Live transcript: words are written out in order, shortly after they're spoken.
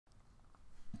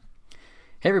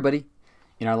Hey everybody!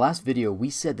 In our last video,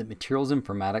 we said that materials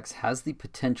informatics has the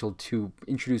potential to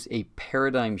introduce a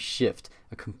paradigm shift,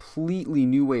 a completely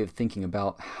new way of thinking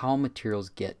about how materials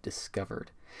get discovered.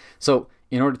 So,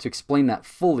 in order to explain that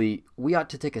fully, we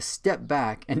ought to take a step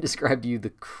back and describe to you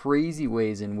the crazy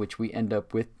ways in which we end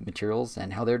up with materials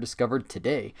and how they're discovered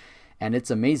today. And it's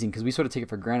amazing because we sort of take it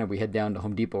for granted. We head down to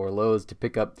Home Depot or Lowe's to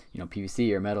pick up,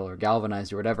 PVC or metal or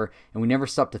galvanized or whatever, and we never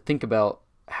stop to think about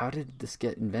how did this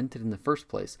get invented in the first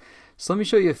place? So let me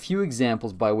show you a few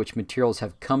examples by which materials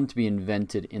have come to be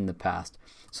invented in the past.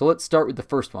 So let's start with the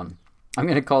first one. I'm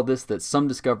going to call this that some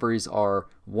discoveries are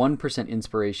 1%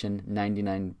 inspiration,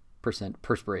 99%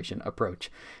 perspiration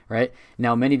approach, right?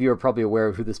 Now, many of you are probably aware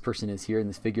of who this person is here in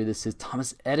this figure. This is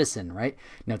Thomas Edison, right?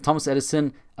 Now, Thomas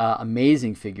Edison,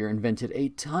 amazing figure, invented a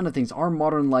ton of things. Our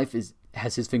modern life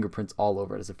has his fingerprints all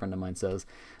over it, as a friend of mine says.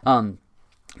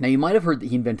 Now, you might have heard that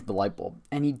he invented the light bulb,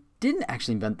 and he didn't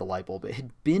actually invent the light bulb. It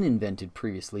had been invented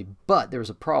previously, but there was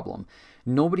a problem.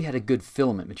 Nobody had a good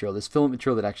filament material, this filament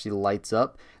material that actually lights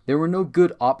up. There were no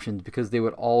good options because they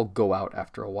would all go out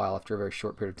after a while, after a very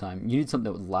short period of time. You need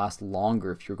something that would last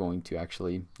longer if you're going to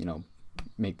actually,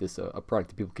 make this a product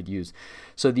that people could use.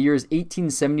 So the year is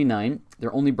 1879.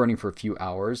 They're only burning for a few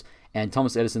hours, and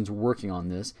Thomas Edison's working on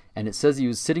this. And it says he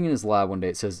was sitting in his lab one day.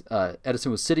 It says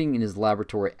Edison was sitting in his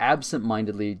laboratory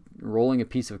absent-mindedly rolling a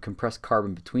piece of compressed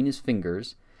carbon between his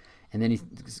fingers. And then he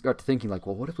got to thinking, like,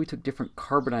 well, what if we took different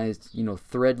carbonized,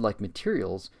 thread-like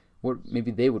materials? What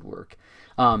maybe they would work.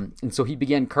 And so he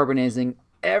began carbonizing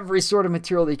every sort of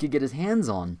material that he could get his hands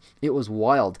on. It was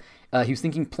wild. He was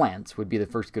thinking plants would be the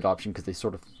first good option because they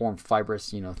sort of form fibrous,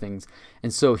 things.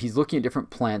 And so he's looking at different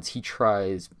plants. He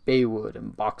tries baywood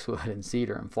and boxwood and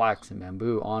cedar and flax and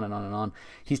bamboo, on and on and on.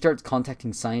 He starts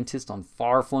contacting scientists on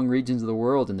far-flung regions of the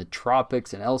world, in the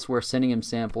tropics and elsewhere, sending him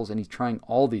samples, and he's trying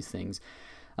all these things.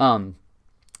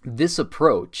 This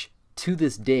approach, to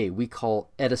this day, we call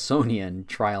Edisonian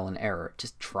trial and error,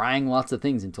 just trying lots of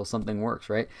things until something works,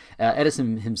 right?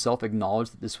 Edison himself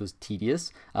acknowledged that this was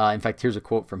tedious. In fact, here's a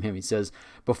quote from him. He says,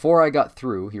 "Before I got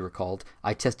through," he recalled,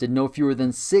 "I tested no fewer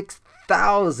than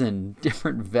 6,000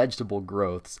 different vegetable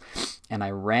growths, and I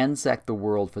ransacked the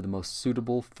world for the most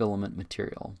suitable filament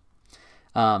material."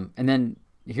 And then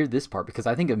hear this part, because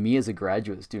I think of me as a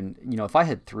graduate student, if I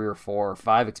had 3 or 4 or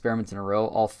 5 experiments in a row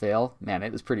all fail, man,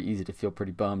 it was pretty easy to feel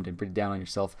pretty bummed and pretty down on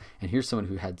yourself. And here's someone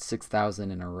who had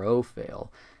 6,000 in a row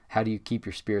fail. How do you keep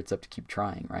your spirits up to keep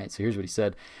trying, right? So here's what he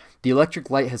said. "The electric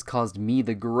light has caused me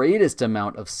the greatest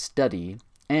amount of study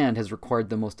and has required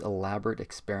the most elaborate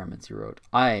experiments," he wrote.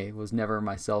 "I was never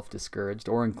myself discouraged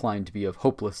or inclined to be of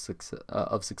hopeless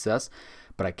success,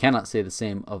 but I cannot say the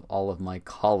same of all of my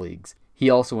colleagues." He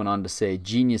also went on to say,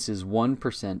 "Genius is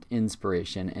 1%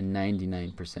 inspiration and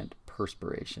 99%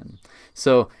 perspiration."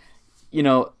 So,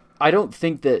 I don't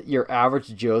think that your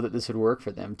average Joe that this would work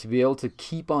for them. To be able to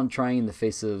keep on trying in the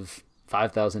face of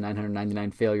 5,999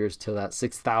 failures till that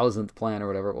 6,000th plan or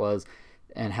whatever it was,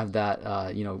 and have that,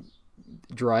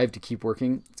 drive to keep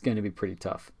working, it's going to be pretty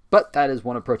tough. But that is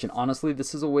one approach. And honestly,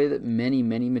 this is a way that many,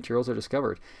 many materials are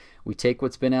discovered. We take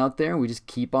what's been out there and we just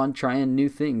keep on trying new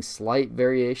things, slight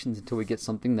variations, until we get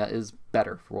something that is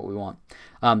better for what we want.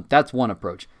 That's one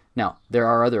approach. Now, there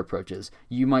are other approaches.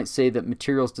 You might say that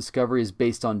materials discovery is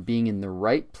based on being in the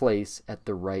right place at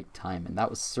the right time. And that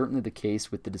was certainly the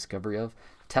case with the discovery of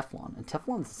Teflon. And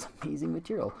Teflon is this amazing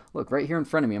material. Look, right here in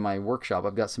front of me in my workshop,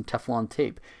 I've got some Teflon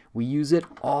tape. We use it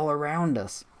all around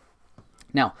us.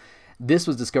 Now, this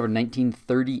was discovered in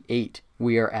 1938.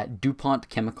 We are at DuPont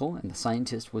Chemical, and the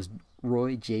scientist was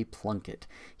Roy J. Plunkett.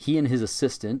 He and his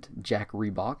assistant, Jack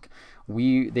Reebok,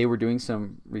 they were doing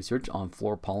some research on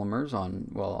fluoropolymers,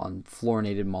 on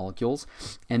fluorinated molecules,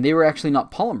 and they were actually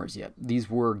not polymers yet. These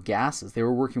were gases. They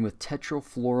were working with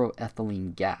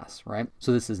tetrafluoroethylene gas, right?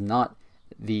 So this is not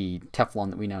the Teflon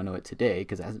that we now know it today,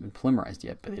 because it hasn't been polymerized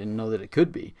yet, but they didn't know that it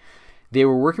could be. They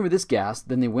were working with this gas,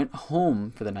 then they went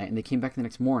home for the night, and they came back the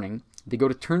next morning. They go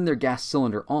to turn their gas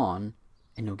cylinder on,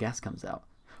 and no gas comes out.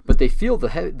 But they feel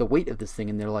the weight of this thing,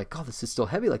 and they're like, "Oh, this is still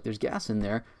heavy, like there's gas in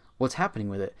there. What's happening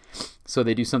with it?" So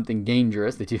they do something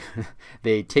dangerous.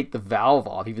 They take the valve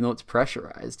off, even though it's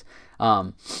pressurized,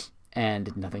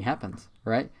 and nothing happens,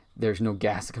 right? There's no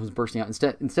gas that comes bursting out.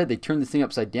 Instead, they turn this thing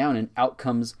upside down, and out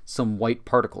comes some white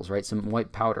particles, right? Some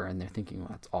white powder, and they're thinking, "Well,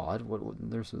 that's odd. What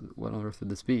on earth would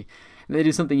this be?" And they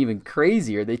do something even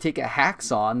crazier. They take a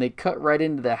hacksaw, and they cut right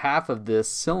into the half of this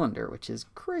cylinder, which is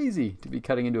crazy to be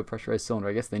cutting into a pressurized cylinder.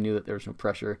 I guess they knew that there was no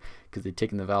pressure because they'd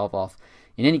taken the valve off.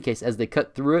 In any case, as they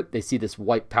cut through it, they see this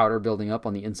white powder building up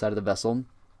on the inside of the vessel.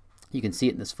 You can see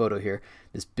it in this photo here,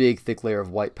 this big thick layer of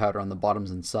white powder on the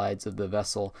bottoms and sides of the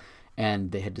vessel.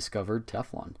 and they had discovered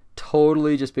Teflon.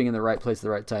 Totally just being in the right place at the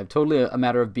right time. Totally a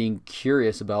matter of being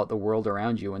curious about the world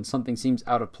around you. When something seems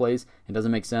out of place and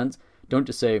doesn't make sense, don't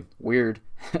just say, weird,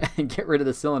 and get rid of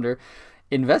the cylinder.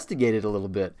 Investigate it a little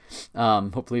bit.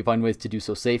 Hopefully find ways to do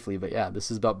so safely. But yeah,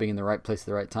 this is about being in the right place at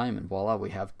the right time. And voila, we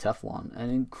have Teflon, an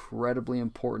incredibly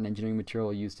important engineering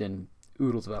material used in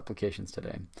oodles of applications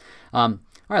today. All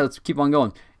right, let's keep on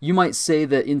going. You might say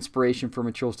that inspiration for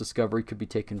materials discovery could be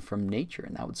taken from nature,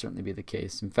 and that would certainly be the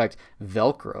case. In fact,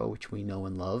 Velcro, which we know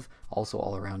and love, also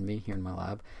all around me here in my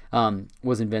lab,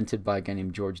 was invented by a guy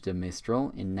named George de Mestral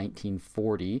in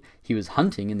 1940. He was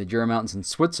hunting in the Jura Mountains in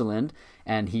Switzerland,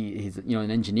 and he's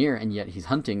an engineer, and yet he's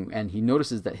hunting, and he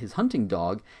notices that his hunting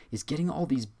dog is getting all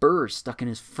these burrs stuck in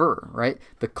his fur, right?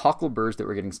 The cockle burrs that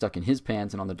were getting stuck in his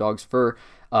pants and on the dog's fur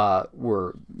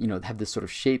have this sort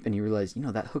of shape, and he realized,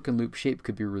 that hook and loop shape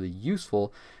could be really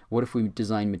useful. What if we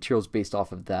design materials based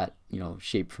off of that,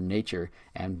 shape from nature?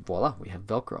 And voila, we have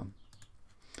Velcro.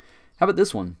 How about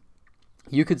this one?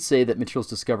 You could say that materials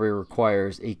discovery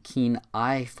requires a keen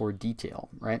eye for detail,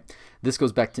 right? This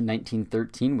goes back to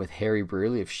 1913 with Harry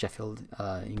Brearley of Sheffield,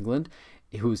 England,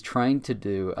 who was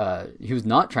he was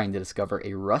not trying to discover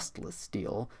a rustless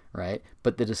steel, right?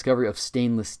 But the discovery of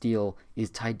stainless steel is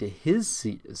tied to his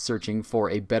searching for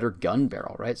a better gun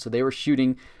barrel, right? So they were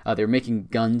making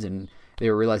guns, and they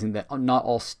were realizing that not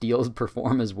all steels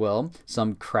perform as well.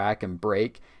 Some crack and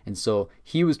break. And so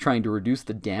he was trying to reduce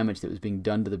the damage that was being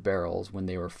done to the barrels when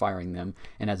they were firing them.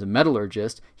 And as a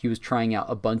metallurgist, he was trying out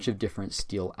a bunch of different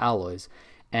steel alloys.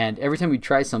 And every time he'd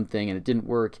try something and it didn't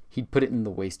work, he'd put it in the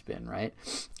waste bin, right?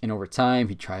 And over time,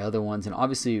 he'd try other ones. And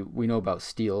obviously, we know about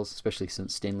steels, especially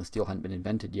since stainless steel hadn't been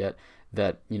invented yet,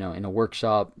 that, in a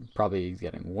workshop, probably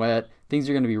getting wet, things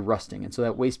are going to be rusting. And so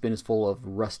that waste bin is full of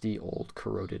rusty, old,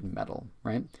 corroded metal,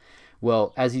 right?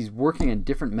 Well, as he's working on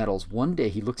different metals, one day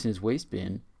he looks in his waste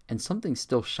bin and something's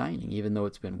still shining, even though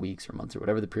it's been weeks or months or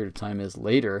whatever the period of time is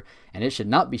later. And it should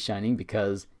not be shining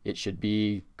because it should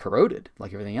be corroded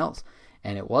like everything else.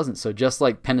 And it wasn't. So just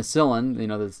like penicillin,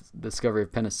 the discovery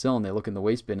of penicillin, they look in the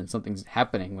waste bin and something's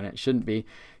happening when it shouldn't be.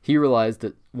 He realized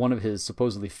that one of his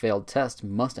supposedly failed tests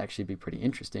must actually be pretty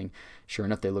interesting. Sure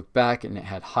enough, they looked back and it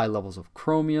had high levels of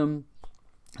chromium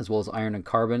as well as iron and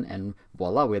carbon. And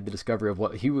voila, we had the discovery of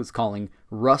what he was calling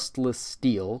rustless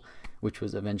steel, which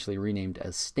was eventually renamed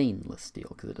as stainless steel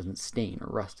because it doesn't stain or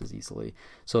rust as easily.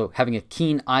 So having a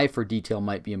keen eye for detail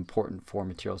might be important for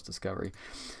materials discovery.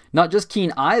 Not just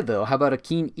keen eye, though. How about a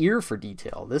keen ear for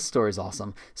detail? This story is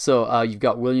awesome. So you've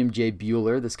got William J.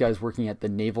 Bueller. This guy's working at the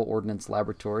Naval Ordnance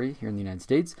Laboratory here in the United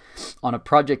States on a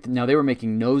project. Now, they were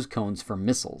making nose cones for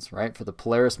missiles, right, for the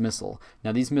Polaris missile.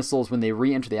 Now, these missiles, when they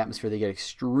re-enter the atmosphere, they get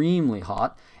extremely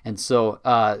hot. And so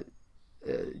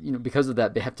because of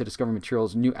that, they have to discover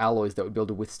materials, new alloys that would be able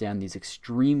to withstand these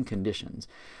extreme conditions.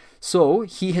 So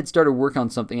he had started work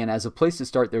on something, and as a place to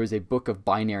start, there was a book of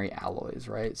binary alloys,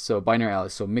 right? So binary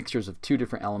alloys, so mixtures of two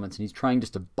different elements, and he's trying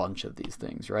just a bunch of these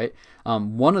things, right?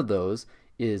 One of those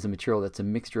is a material that's a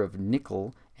mixture of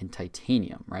nickel and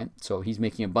titanium, right? So he's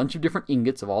making a bunch of different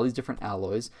ingots of all these different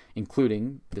alloys,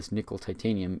 including this nickel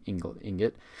titanium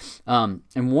ingot.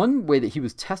 And one way that he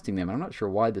was testing them, and I'm not sure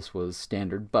why this was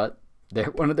standard, but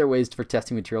one of their ways for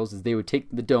testing materials is they would take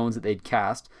the domes that they'd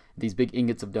cast, these big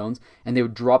ingots of domes, and they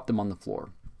would drop them on the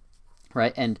floor,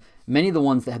 right? And many of the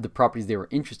ones that had the properties they were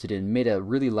interested in made a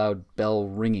really loud bell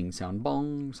ringing sound,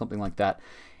 bong, something like that.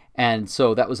 And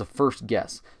so that was a first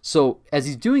guess. So as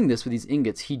he's doing this with these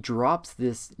ingots, he drops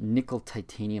this nickel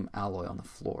titanium alloy on the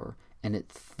floor, and it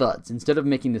thuds. Instead of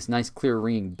making this nice clear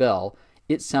ringing bell,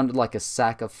 it sounded like a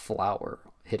sack of flour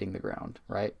hitting the ground,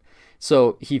 right?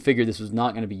 So he figured this was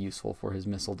not going to be useful for his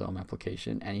missile dome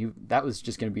application, and that was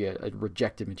just going to be a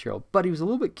rejected material. But he was a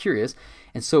little bit curious,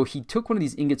 and so he took one of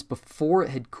these ingots before it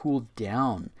had cooled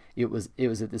down. It was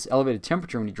at this elevated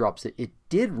temperature when he drops it. It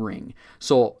did ring.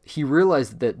 So he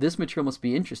realized that this material must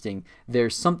be interesting.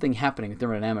 There's something happening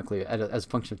thermodynamically as a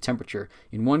function of temperature.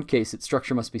 In one case, its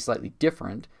structure must be slightly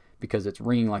different because it's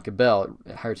ringing like a bell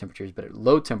at higher temperatures, but at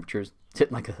low temperatures, it's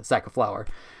hitting like a sack of flour.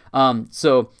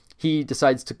 So he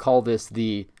decides to call this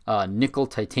the Nickel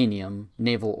Titanium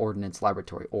Naval Ordnance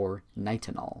Laboratory, or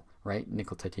Nitinol, right?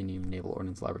 Nickel Titanium Naval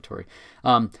Ordnance Laboratory.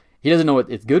 He doesn't know what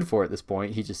it's good for at this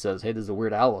point. He just says, hey, this is a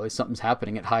weird alloy. Something's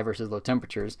happening at high versus low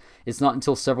temperatures. It's not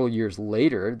until several years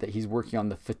later that he's working on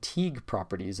the fatigue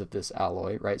properties of this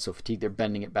alloy, right? So fatigue, they're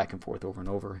bending it back and forth over and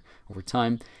over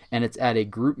time. And it's at a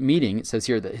group meeting. It says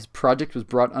here that his project was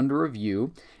brought under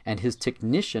review, and his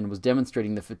technician was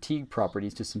demonstrating the fatigue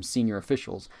properties to some senior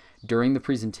officials. During the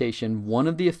presentation, one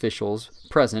of the officials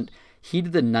present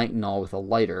heated the nitinol with a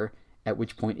lighter, at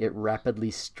which point it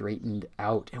rapidly straightened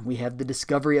out. And we have the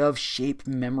discovery of shape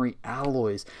memory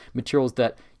alloys, materials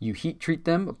that you heat treat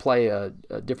them, apply a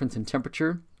difference in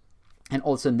temperature, and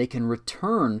all of a sudden they can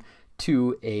return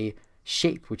to a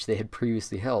shape which they had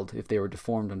previously held if they were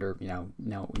deformed under, now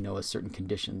we know certain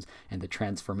conditions and the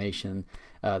transformation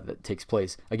that takes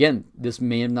place. Again, this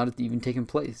may have not even taken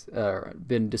place,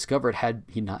 been discovered had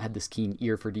he not had this keen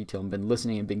ear for detail and been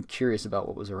listening and been curious about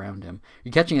what was around him.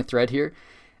 You're catching a thread here?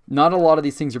 Not a lot of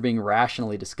these things are being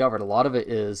rationally discovered. A lot of it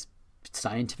is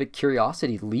scientific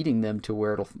curiosity leading them to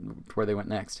where they went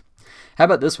next. How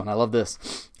about this one? I love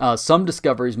this. Some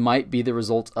discoveries might be the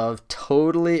result of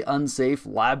totally unsafe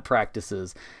lab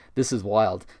practices. This is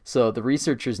wild. So the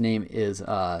researcher's name is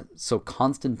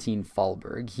Konstantin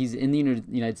Fahlberg. He's in the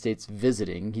United States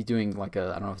visiting. He's doing like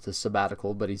I don't know if it's a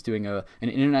sabbatical, but he's doing an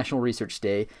international research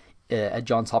stay at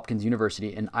Johns Hopkins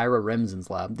University in Ira Remsen's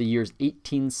lab. The year's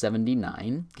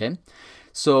 1879. Okay.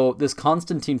 So this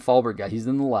Konstantin Fahlberg guy, he's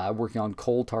in the lab working on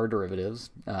coal tar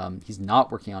derivatives. He's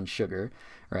not working on sugar,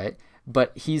 right?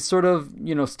 But he's sort of,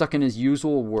 stuck in his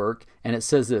usual work. And it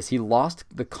says this: he lost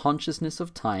the consciousness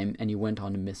of time and he went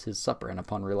on to miss his supper. And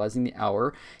upon realizing the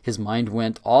hour, his mind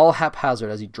went all haphazard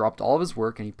as he dropped all of his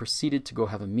work and he proceeded to go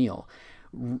have a meal.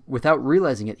 Without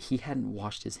realizing it, he hadn't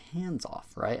washed his hands off,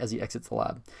 right, as he exits the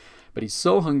lab. But he's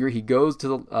so hungry, he goes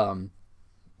to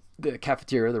the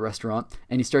cafeteria, the restaurant,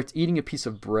 and he starts eating a piece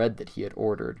of bread that he had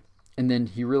ordered. And then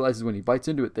he realizes when he bites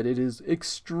into it that it is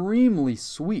extremely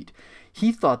sweet.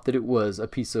 He thought that it was a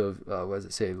piece of,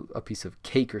 a piece of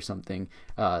cake or something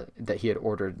that he had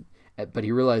ordered, but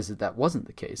he realized that that wasn't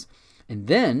the case. And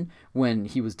then when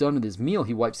he was done with his meal,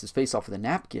 he wipes his face off with a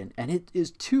napkin, and it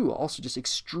is too also just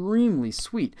extremely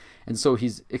sweet. And so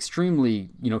he's extremely,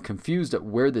 confused at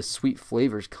where this sweet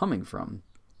flavor is coming from.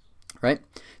 Right?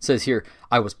 It says here,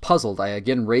 I was puzzled. I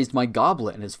again raised my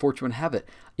goblet, and as fortune would have it,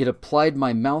 it applied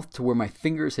my mouth to where my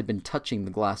fingers had been touching the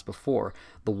glass before.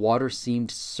 The water seemed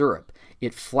syrup.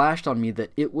 It flashed on me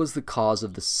that it was the cause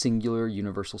of the singular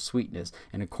universal sweetness,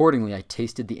 and accordingly I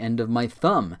tasted the end of my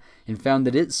thumb, and found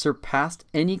that it surpassed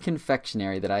any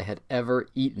confectionery that I had ever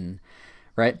eaten.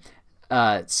 Right?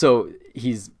 So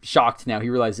he's shocked now. He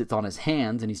realizes it's on his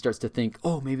hands, and he starts to think,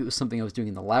 oh, maybe it was something I was doing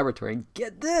in the laboratory. And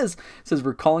get this! It says,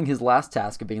 recalling his last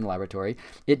task of being in the laboratory,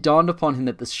 it dawned upon him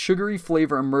that the sugary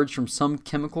flavor emerged from some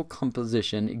chemical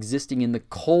composition existing in the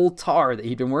coal tar that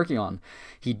he'd been working on.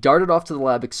 He darted off to the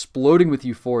lab, exploding with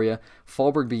euphoria.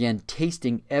 Fahlberg began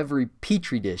tasting every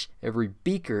petri dish, every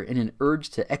beaker, in an urge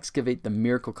to excavate the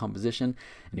miracle composition.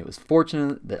 And it was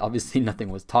fortunate that obviously nothing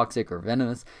was toxic or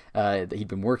venomous that he'd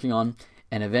been working on.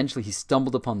 And eventually he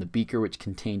stumbled upon the beaker, which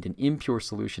contained an impure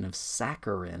solution of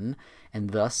saccharin,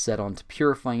 and thus set on to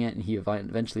purifying it. And he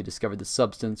eventually discovered the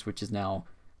substance, which is now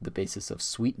the basis of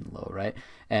sweetenol, right?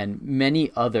 And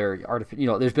many other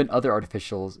there's been other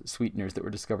artificial sweeteners that were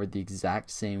discovered the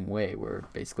exact same way, where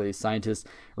basically scientists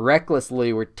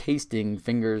recklessly were tasting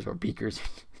fingers or beakers.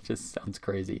 It just sounds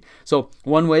crazy. So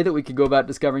one way that we could go about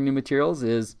discovering new materials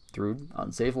is through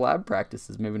unsafe lab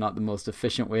practices. Maybe not the most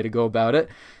efficient way to go about it.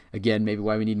 Again, maybe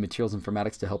why we need materials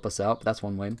informatics to help us out, but that's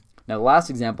one way. Now, the last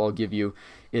example I'll give you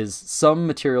is some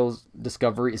materials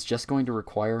discovery is just going to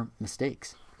require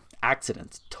mistakes,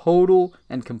 accidents, total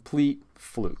and complete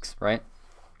flukes, right?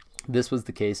 This was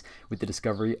the case with the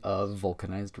discovery of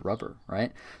vulcanized rubber,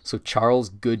 right? So Charles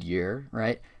Goodyear,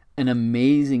 right? An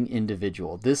amazing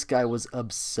individual. This guy was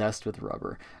obsessed with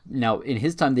rubber. Now, in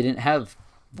his time, they didn't have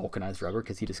vulcanized rubber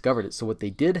because he discovered it. So what they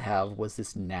did have was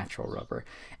this natural rubber.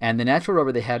 And the natural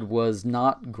rubber they had was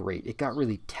not great. It got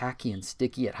really tacky and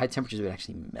sticky. At high temperatures, it would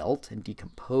actually melt and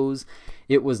decompose.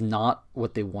 It was not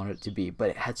what they wanted it to be, but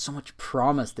it had so much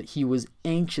promise that he was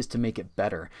anxious to make it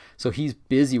better. So he's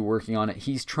busy working on it.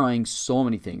 He's trying so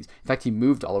many things. In fact, he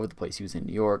moved all over the place. He was in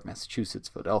New York, Massachusetts,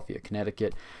 Philadelphia,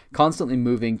 Connecticut, constantly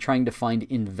moving, trying to find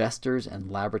investors and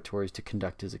laboratories to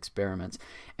conduct his experiments.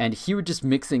 And he would just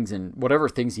mix things in whatever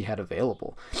things he had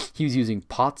available. He was using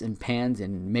pots and pans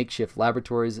in makeshift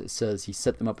laboratories. It says he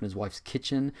set them up in his wife's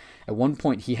kitchen. At one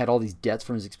point, he had all these debts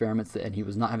from his experiments and he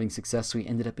was not having success, so he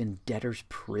ended up in debtor's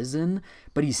prison.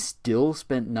 But he still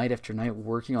spent night after night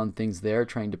working on things there,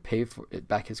 trying to pay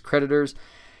back his creditors.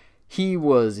 He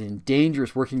was in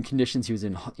dangerous working conditions. He was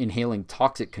inhaling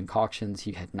toxic concoctions.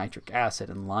 He had nitric acid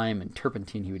and lime and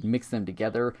turpentine. He would mix them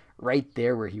together right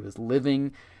there where he was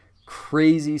living.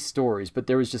 Crazy stories, but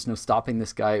there was just no stopping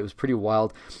this guy. It was pretty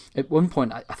wild. At one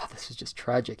point, I thought this was just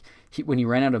tragic. When he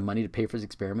ran out of money to pay for his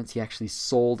experiments, he actually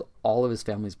sold all of his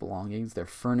family's belongings, their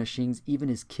furnishings, even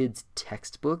his kids'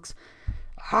 textbooks.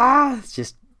 It's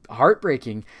just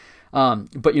heartbreaking.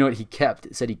 But you know what he kept?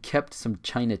 It said he kept some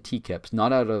china teacups,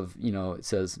 not out of, it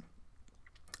says,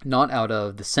 not out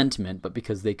of the sentiment, but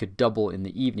because they could double in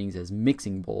the evenings as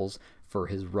mixing bowls for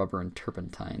his rubber and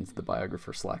turpentines, the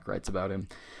biographer Slack writes about him.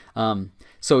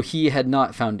 So he had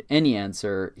not found any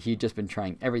answer. He'd just been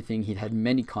trying everything. He'd had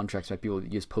many contracts by people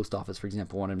that used post office, for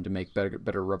example, wanted him to make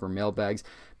better rubber mail bags,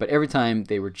 but every time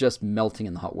they were just melting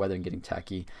in the hot weather and getting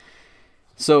tacky.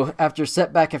 So after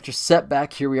setback after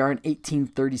setback, here we are in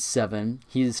 1837.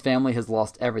 His family has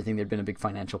lost everything. There'd been a big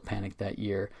financial panic that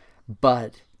year.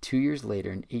 But 2 years later,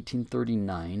 in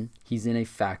 1839, he's in a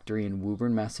factory in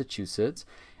Woburn, Massachusetts.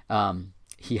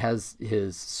 He has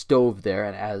his stove there,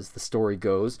 and as the story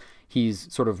goes,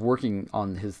 he's sort of working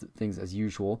on his things as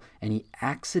usual, and he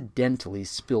accidentally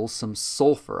spills some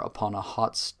sulfur upon a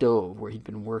hot stove where he'd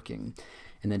been working.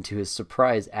 And then to his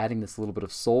surprise, adding this little bit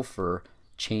of sulfur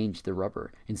changed the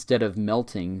rubber. Instead of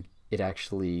melting, it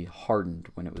actually hardened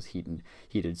when it was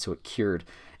heated, so it cured.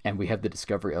 And we have the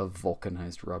discovery of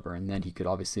vulcanized rubber. And then he could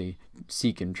obviously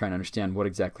seek and try and understand what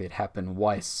exactly had happened,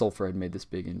 why sulfur had made this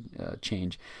big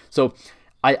change. So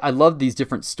I love these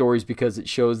different stories because it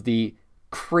shows the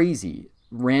crazy,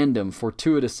 random,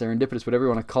 fortuitous, serendipitous, whatever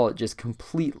you want to call it, just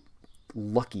complete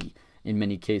lucky in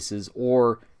many cases,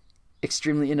 or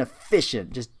extremely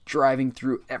inefficient, just driving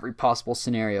through every possible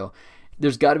scenario.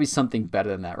 There's got to be something better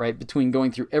than that, right? Between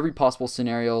going through every possible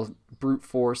scenario, brute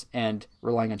force, and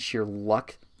relying on sheer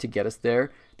luck to get us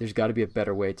there, there's got to be a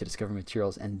better way to discover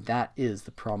materials, and that is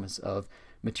the promise of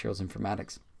materials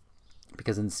informatics.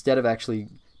 Because instead of actually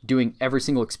doing every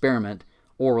single experiment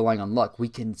or relying on luck, we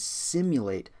can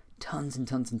simulate tons and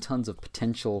tons and tons of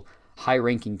potential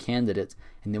high-ranking candidates,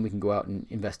 and then we can go out and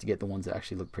investigate the ones that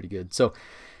actually look pretty good. So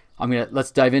let's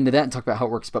dive into that and talk about how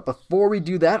it works. But before we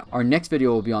do that, our next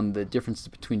video will be on the differences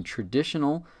between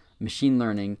traditional machine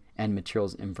learning and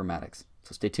materials informatics.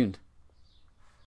 So stay tuned.